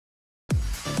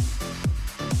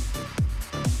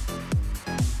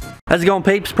How's it going,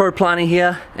 peeps? ProPlanty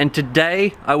here, and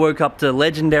today I woke up to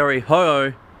legendary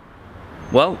Ho-Oh.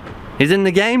 Well, he's in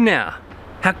the game now.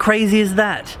 How crazy is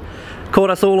that?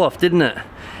 Caught us all off, didn't it?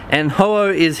 And Ho-Oh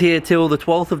is here till the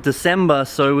 12th of December,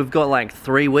 so we've got like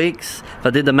 3 weeks, if I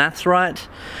did the maths right.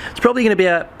 It's probably going to be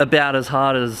about as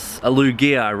hard as a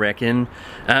Lugia, I reckon.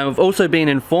 We've also been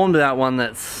informed about one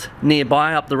that's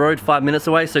nearby, up the road, 5 minutes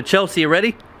away. So Chelsea, you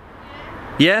ready?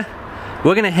 Yeah?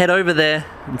 We're going to head over there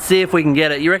and see if we can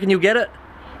get it. You reckon you'll get it?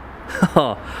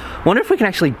 Oh, wonder if we can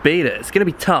actually beat it. It's going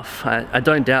to be tough. I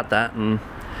don't doubt that. And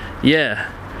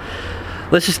yeah.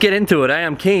 Let's just get into it, eh?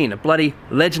 I'm keen. A bloody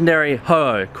legendary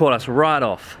Ho-Oh caught us right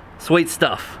off. Sweet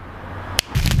stuff.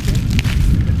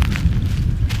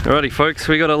 Alrighty folks,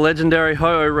 we got a legendary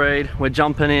Ho-Oh raid. We're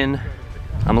jumping in.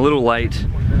 I'm a little late.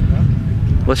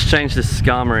 Let's change this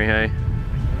Skarmory, hey?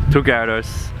 2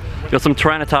 Gyarados. Got some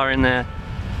Tyranitar in there.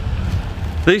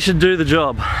 These should do the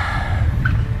job.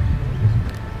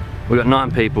 We got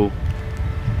 9 people.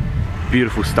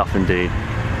 Beautiful stuff indeed.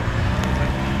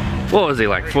 What was he,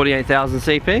 like 48,000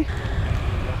 CP?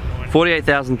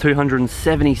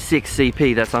 48,276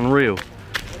 CP, that's unreal.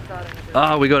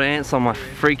 Oh, we got ants on my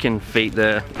freaking feet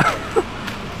there.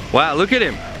 Wow, look at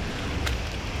him.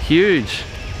 Huge.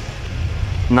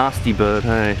 Nasty bird,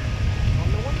 hey.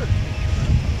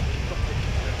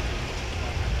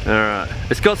 Alright,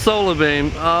 it's got Solar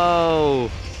Beam.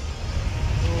 Oh.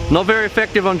 Not very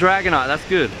effective on Dragonite, that's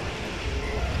good.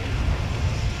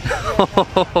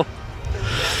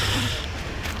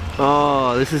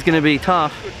 Oh, this is going to be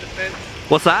tough.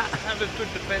 What's that? It has as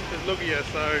good defense as Lugia,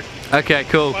 so... Okay,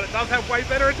 cool. But it does have way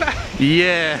better attack.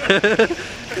 Yeah.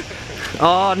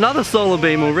 Oh, another Solar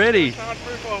Beam already.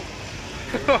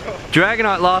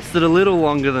 Dragonite lasted a little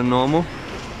longer than normal.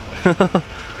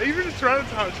 Even the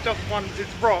Tyranitar, it's just one,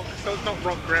 it's rock, so it's not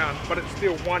rock ground, but it's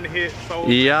still one hit, so...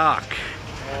 Yuck.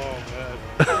 Oh,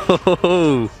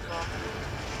 man.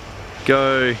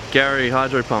 Go, Gary,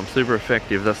 Hydro Pump, super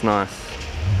effective, that's nice.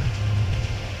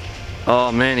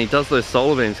 Oh man, he does those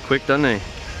Solar Beams quick, doesn't he?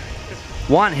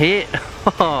 One hit.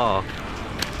 Oh.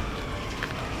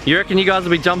 You reckon you guys will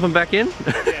be jumping back in?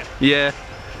 Yeah. Yeah.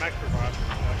 Max revive,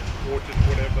 like Orchid,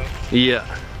 whatever. Yeah.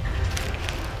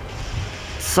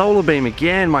 Solar Beam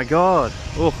again, my god.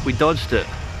 Oh, we dodged it.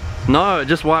 No, it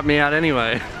just wiped me out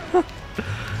anyway.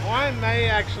 I may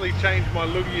actually change my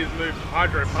Lugia's move to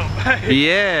Hydro Pump.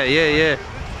 Yeah. It's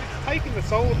taking the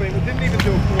Solar Beam, it didn't even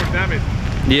do a 4 damage.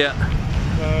 Yeah.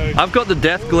 So, I've got the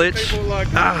death glitch. Like,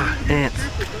 Ah, ants.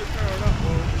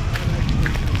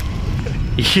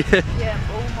 Yeah. Yeah,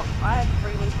 I have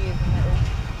 3 Lugias in that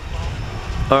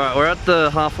all. Alright, we're at the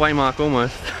halfway mark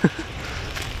almost.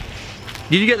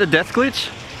 Did you get the death glitch?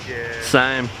 Yeah.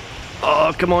 Same.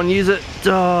 Oh, come on, use it.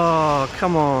 Oh,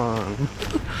 come on.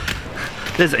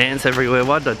 There's ants everywhere.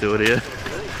 Why'd I do it here?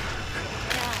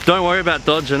 Don't worry about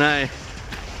dodging, eh?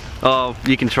 Oh,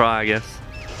 you can try, I guess.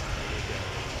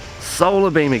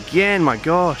 Solar Beam again, my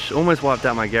gosh. Almost wiped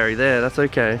out my Gary there. That's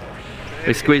okay.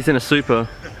 We squeezed in a super.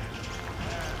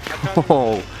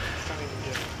 Oh.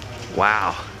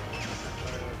 Wow.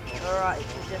 Alright,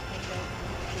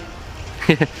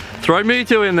 Throw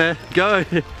Mewtwo in there. Go.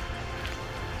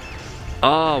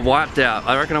 Oh, wiped out.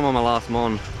 I reckon I'm on my last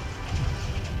mon.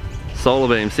 Solar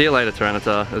Beam. See you later,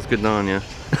 Tyranitar. It was good knowing you.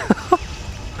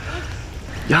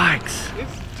 Yikes.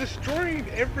 It's destroying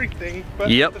everything, but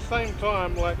yep. at the same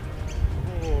time, like...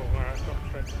 Oh, alright,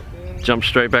 jump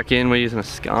straight back in. We're using a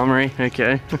Skarmory.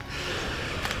 Okay.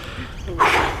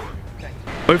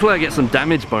 Hopefully I get some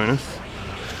damage bonus.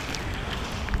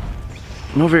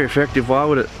 Not very effective. Why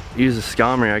would it use a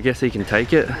Skarmory? I guess he can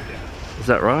take it. Is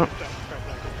that right?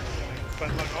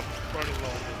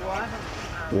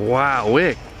 Wow,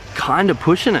 we're kind of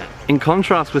pushing it. In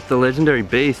contrast with the legendary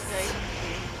beasts.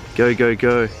 Go, go,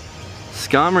 go.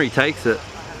 Skarmory takes it.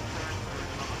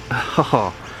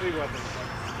 Oh.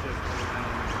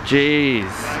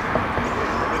 Jeez.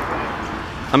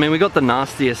 I mean, we got the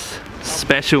nastiest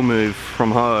special move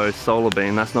from Ho-Oh, Solar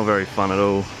Beam. That's not very fun at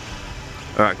all.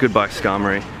 Alright, goodbye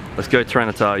Skarmory. Let's go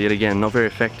Tyranitar yet again. Not very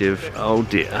effective. Oh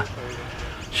dear.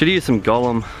 Should use some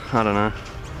Golem. I don't know.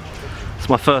 It's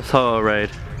my first Ho-Oh raid.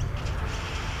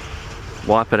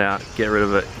 Wipe it out. Get rid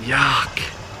of it. Yuck.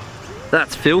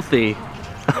 That's filthy.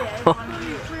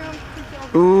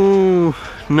 Ooh,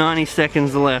 90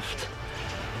 seconds left.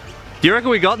 Do you reckon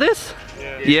we got this?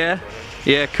 Yeah?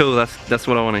 Yeah, cool. That's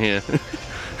what I want to hear.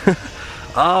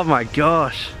 Oh my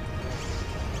gosh.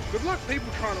 Good luck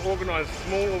people trying to organise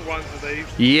smaller ones of these.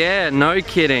 Yeah, no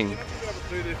kidding. You're not going to be able to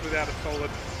do this without a solid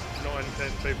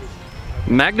 9-10 people.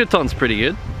 Magneton's pretty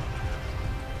good.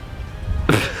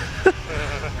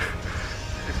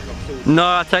 No,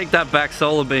 I take that back.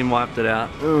 Solar beam wiped it out.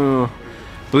 Ugh.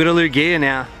 We got a Lugia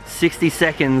now. 60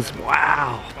 seconds.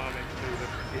 Wow.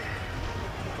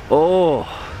 Oh.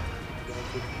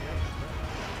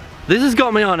 This has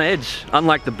got me on edge,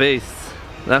 unlike the beasts.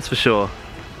 That's for sure.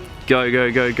 Go,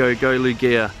 go, go, go, go,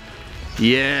 Lugia.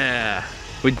 Yeah.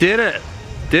 We did it.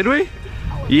 Did we?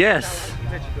 Yes.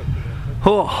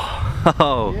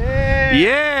 Oh.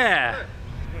 Yeah.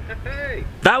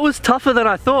 That was tougher than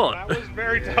I thought. That was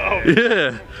very tough.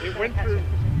 Yeah. It went through.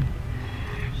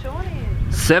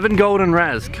 7 golden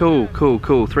raz. Cool, cool,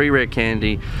 cool. 3 rare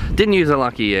candy. Didn't use a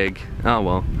lucky egg. Oh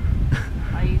well.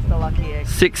 I used the lucky egg.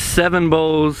 6, 7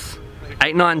 balls.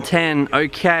 8, 9, 10.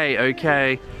 Okay,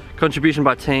 okay. Contribution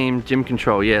by team. Gym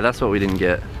control. Yeah, that's what we didn't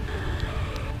get.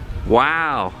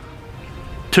 Wow.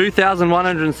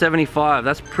 2,175.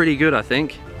 That's pretty good, I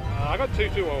think. I got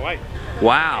 2,208.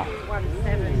 Wow.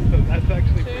 1,7. That's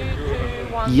actually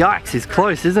 2,2,1. Yikes, he's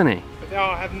close, isn't he? But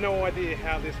now I have no idea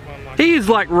how this one. Like, He is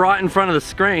like right in front of the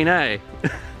screen, eh?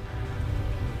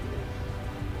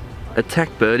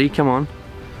 Attack birdie, come on.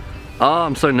 Oh,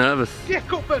 I'm so nervous. yeah,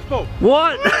 caught first ball.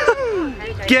 What?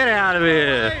 Get out of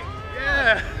here.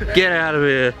 Yeah. Get out of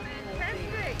here.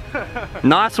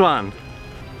 Nice one.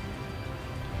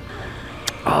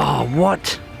 Oh,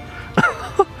 what?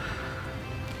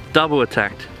 Double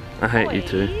attacked. I hate you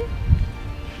two. This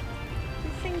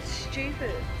thing's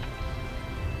stupid.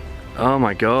 Oh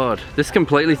my god. This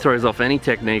completely throws off any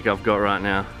technique I've got right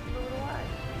now.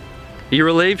 You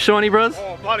relieved, Shawnee bros?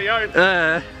 Oh, bloody oath.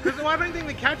 Because I don't think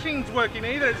the catching's working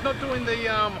either. It's not doing the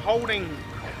holding,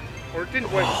 or it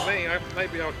didn't work for me.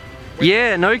 Maybe I.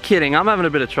 Yeah, no kidding. I'm having a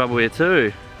bit of trouble here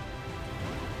too.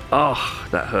 Oh,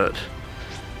 that hurt.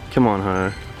 Come on,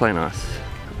 Ho. Play nice.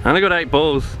 I only got 8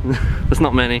 balls. That's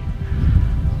not many.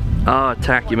 Oh,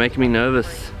 attack. You're making me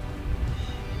nervous.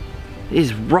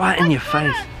 He's right in your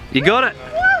face. You got it.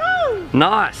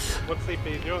 Nice. What CP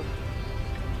is yours?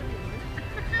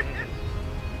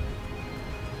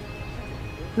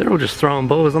 They're all just throwing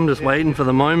balls. I'm just waiting for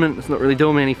the moment. It's not really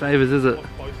doing me any favors, is it?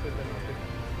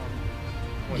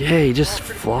 Yeah, he just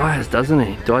flies, doesn't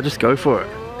he? Do I just go for it?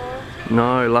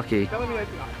 No, lucky.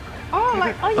 Oh,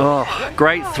 like, Oh,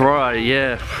 great throw,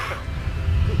 yeah.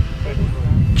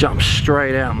 Jump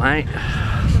straight out, mate.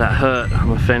 That hurt.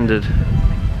 I'm offended.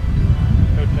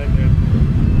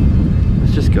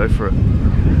 Let's just go for it.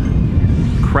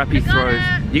 Crappy throws.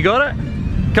 You got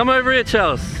it? Come over here,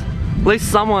 Chels. At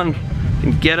least someone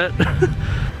can get it.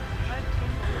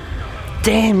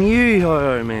 Damn you,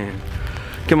 Ho, man.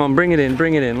 Come on, bring it in,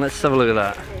 bring it in. Let's have a look at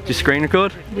that. Did you screen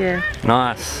record? yeah.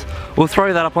 Nice. We'll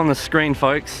throw that up on the screen,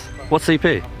 folks. What's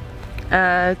CP?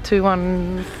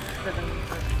 2,1,7.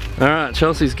 Alright,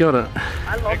 Chelsea's got it.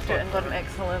 I lost it and got an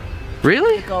excellent.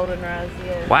 Really? Golden raz,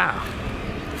 yeah. Wow.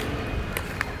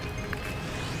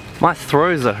 My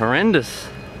throws are horrendous.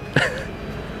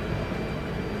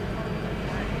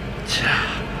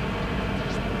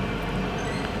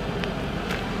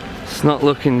 It's not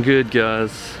looking good,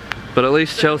 guys. But at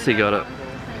least Chelsea got it.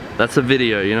 That's a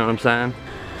video, you know what I'm saying?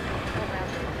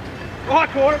 Oh, I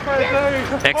caught it for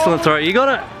a Excellent throw. You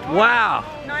got it? Wow.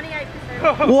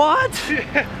 98%. What?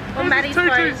 Yeah. Well, Maddie's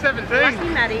 2,217. Lucky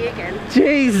Maddie again.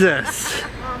 Jesus.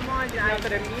 Oh, mind you,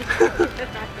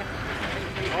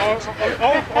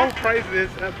 I'll praise this.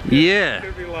 Yeah. It's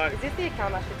gonna be like, Is this the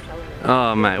account I should sell you?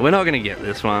 Oh, mate, we're not going to get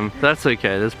this one. That's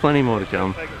okay. There's plenty more to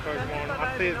come. taking Pokemon.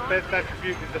 I see its best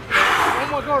attribute is defense. Oh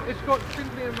my god, it's got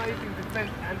simply amazing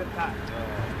defense and attack.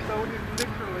 So it is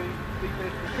literally the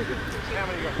best. How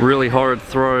many you got? Really horrid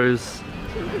throws.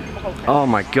 Oh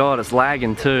my god, it's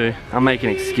lagging too. I'm making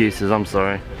excuses, I'm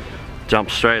sorry. Jump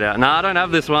straight out. No, I don't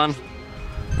have this one.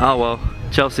 Oh well,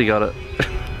 Chelsea got it.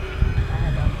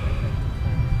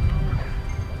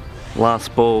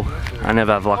 Last ball. I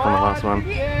never have luck on the last one.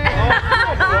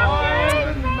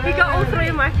 You got all 3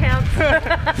 of my counts.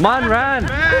 Mine ran!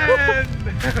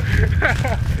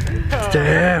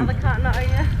 Damn. The cart not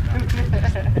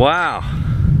yeah. Wow.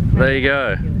 There you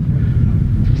go.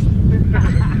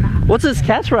 What's his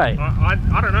catch rate? I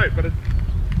don't know, but it's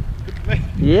good to me.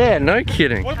 Yeah, no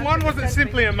kidding. One wasn't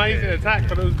simply amazing attack,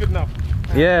 but it was good enough.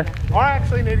 Yeah. I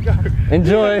actually need to go.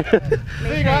 Enjoy. See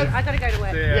you guys. I gotta go to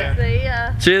work. Yeah. See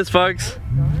ya. Cheers, folks.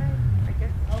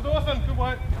 That was awesome. Good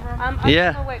work. I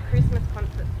Yeah. think I'll work Christmas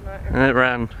concert tonight. It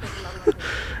ran.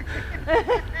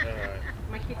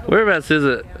 My kids will Whereabouts is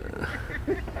it?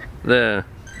 There.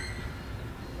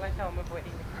 like how I'm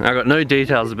avoiding I got no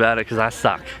details about it because I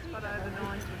suck.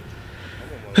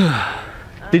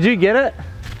 Did you get it?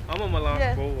 I'm on my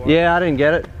last ball. Yeah, I didn't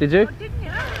get it. Did you? Didn't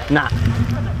you? Nah.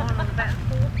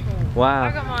 I Wow.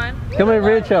 got mine. Come over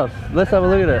here, Chelsea. Let's have a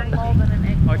look at it. Golden and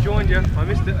egg. I joined you. I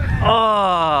missed it.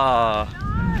 Oh.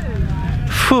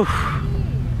 Phew.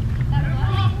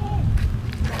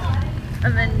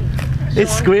 And then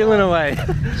It's squealing away.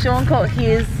 Sean caught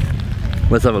his.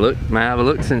 Let's have a look. May I have a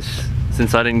look since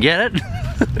I didn't get it?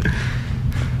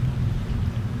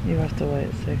 You have to wait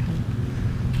a second.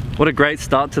 What a great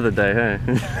start to the day, hey?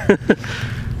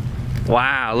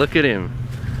 Wow, look at him.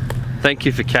 Thank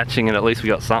you for catching it. At least we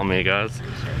got something here, guys.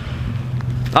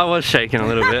 I was shaking a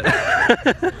little bit.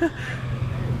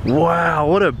 Wow,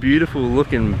 what a beautiful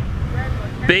looking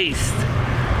beast.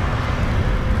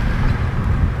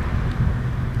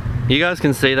 You guys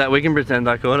can see that. We can pretend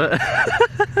I caught it.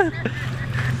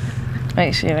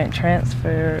 Make sure you don't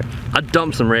transfer it. I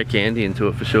dumped some rare candy into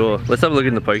it for sure. Let's have a look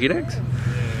in the Pokédex.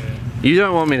 You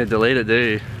don't want me to delete it, do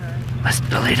you? No. Let's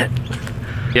delete it.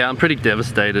 Yeah, I'm pretty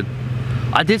devastated.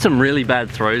 I did some really bad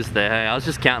throws there, hey. I was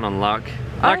just counting on luck.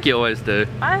 Like you always do.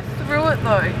 I threw it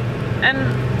though, and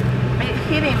it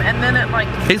hit him, and then it like...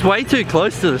 He's way too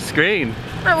close to the screen.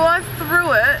 No, well, I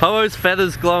threw it. Ho-Oh's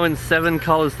feathers glow in 7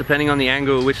 colors depending on the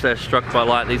angle at which they're struck by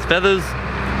light. These feathers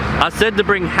are said to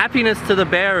bring happiness to the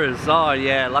bearers. Oh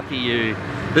yeah, lucky you.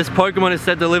 This Pokemon is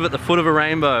said to live at the foot of a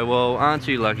rainbow. Well, aren't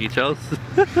you lucky, Chelsea?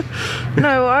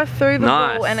 No, I threw the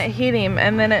ball and it hit him,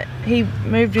 and then he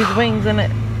moved his wings and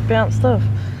it bounced off.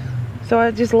 So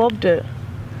I just lobbed it.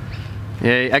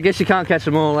 Yeah, I guess you can't catch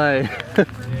them all, eh?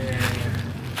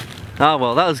 Oh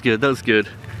well, that was good, that was good.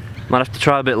 Might have to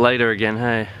try a bit later again,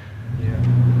 hey?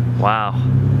 Yeah. Wow. See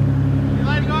you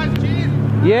later, guys. Cheers.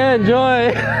 Yeah,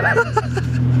 enjoy.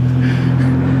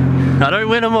 I don't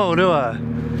win them all, do I?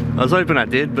 I was hoping I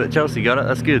did, but Chelsea got it,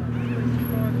 that's good.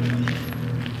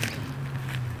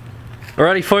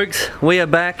 Alrighty folks, we are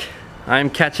back. I am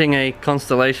catching a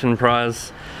constellation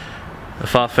prize, a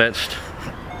far-fetched.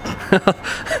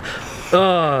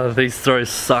 Oh, these throws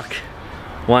suck.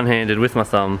 One-handed with my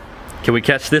thumb. Can we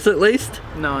catch this at least?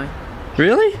 No.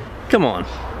 Really? Come on.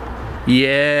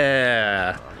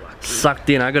 Yeah. Sucked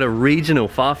in. I got a regional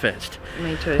Farfetch'd.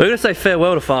 Me too. We're going to say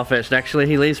farewell to Farfetch'd actually.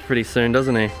 He leaves pretty soon,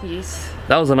 doesn't he? Yes.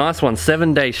 That was a nice one.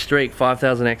 7-day streak,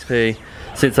 5,000 XP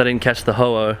since I didn't catch the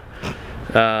Ho-Oh.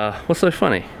 What's so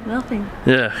funny? Nothing.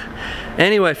 Yeah.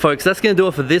 Anyway, folks, that's going to do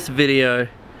it for this video.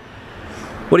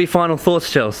 What are your final thoughts,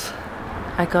 Chels?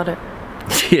 I got it.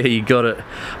 Yeah, you got it.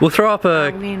 We'll throw up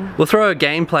a win. we'll throw a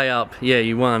gameplay up. Yeah,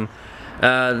 you won.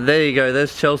 There you go.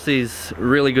 There's Chelsea's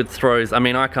really good throws. I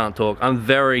mean, I can't talk. I'm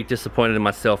very disappointed in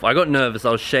myself. I got nervous.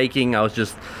 I was shaking. I was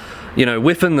just, you know,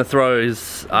 whiffing the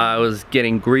throws. I was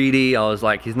getting greedy. I was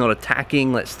like, he's not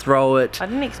attacking. Let's throw it. I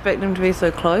didn't expect him to be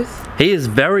so close. He is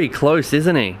very close,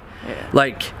 isn't he? Yeah.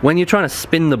 Like when you're trying to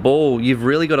spin the ball, you've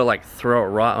really got to like throw it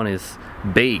right on his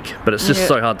beak, but it's just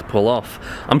so hard to pull off.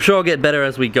 I'm sure I'll get better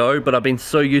as we go, but I've been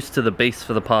so used to the beast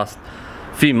for the past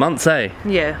few months, eh?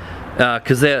 Yeah.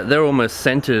 Because they're almost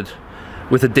centered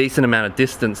with a decent amount of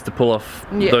distance to pull off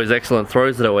those excellent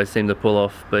throws that I always seem to pull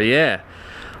off. But yeah,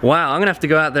 wow, I'm gonna have to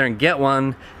go out there and get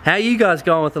one. How are you guys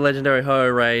going with the legendary Ho-Oh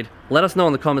raid? Let us know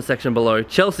in the comment section below.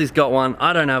 Chelsea's got one,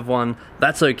 I don't have one.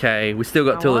 That's okay. We still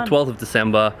got till the 12th of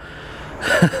December.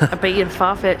 I beat you in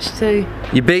Farfetch'd too.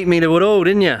 You beat me to it all,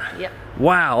 didn't you? Yep.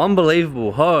 Wow,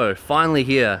 unbelievable. Ho, finally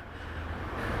here.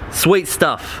 Sweet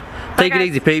stuff. Take it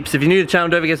easy, peeps. If you're new to the channel,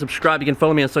 don't forget to subscribe. You can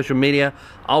follow me on social media.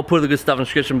 I'll put the good stuff in the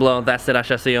description below. That said, I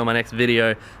shall see you on my next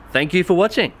video. Thank you for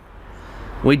watching.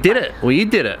 We did it. We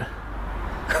did it.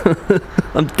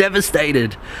 I'm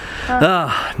devastated.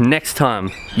 Next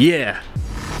time. Yeah.